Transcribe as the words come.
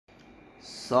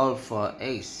solve for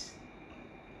x.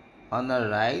 On the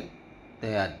right,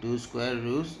 there are two square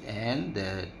roots and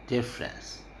the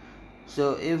difference.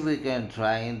 So if we can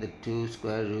try the two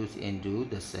square roots into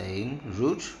the same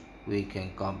root, we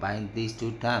can combine these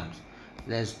two terms.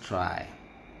 Let's try.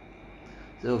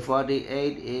 So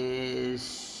 48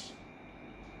 is,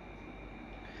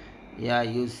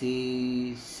 you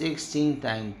see 16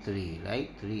 times 3,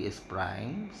 right? 3 is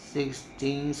prime.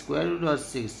 16, square root of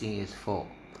 16 is 4.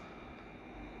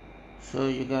 So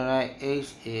you can write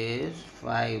x is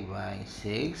 5 by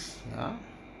 6,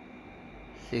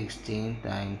 16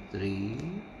 times 3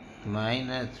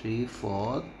 minus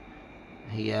 3/4.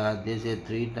 Here this is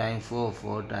 3 times 4,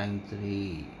 4 times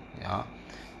 3.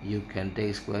 You can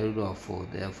take square root of 4,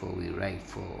 therefore we write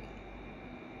 4.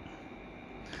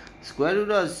 Square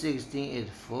root of 16 is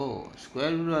 4.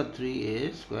 Square root of 3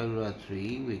 is square root of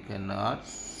 3. We cannot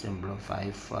simplify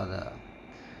further.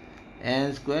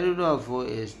 And square root of 4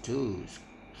 is 2.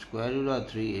 Square root of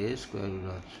 3 is square root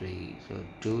of 3. So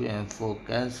 2 and 4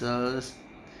 cancels.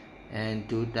 And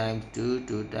 2 times 2,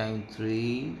 2 times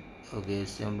 3. Okay,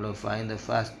 simplifying the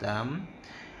first term.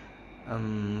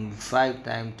 5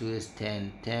 times 2 is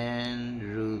 10. 10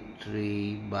 root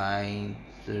 3 by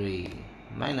 3.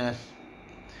 Minus.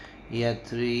 Here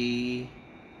 3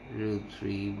 root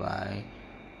 3 by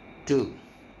 2.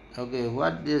 Okay,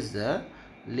 what is the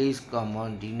least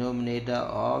common denominator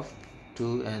of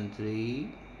 2 and 3?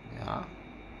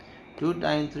 2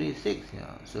 times 3 is 6.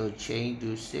 So change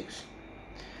to 6.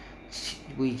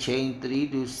 We change 3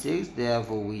 to 6,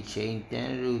 therefore we change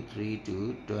 10 root 3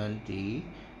 to 20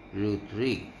 root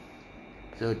 3.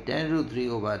 So 10 root 3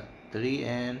 over 3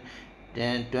 and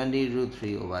 20 root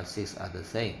 3 over 6 are the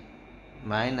same.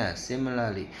 Minus,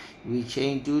 similarly, we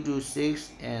change 2 to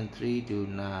 6 and 3 to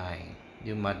 9.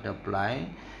 You multiply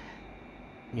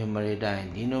numerator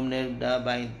and denominator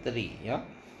by 3.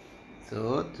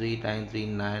 So 3 times 3,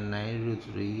 9, 9 root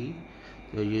 3.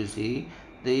 So you see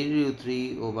 3 root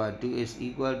 3 over 2 is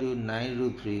equal to 9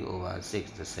 root 3 over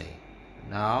 6, the same.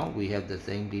 Now we have the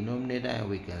same denominator and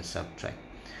we can subtract.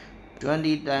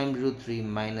 20 times root 3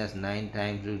 minus 9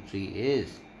 times root 3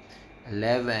 is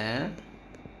 11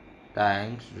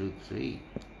 times root 3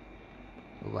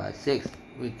 over 6.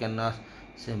 We cannot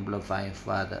simplify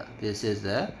further. This is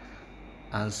the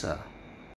answer.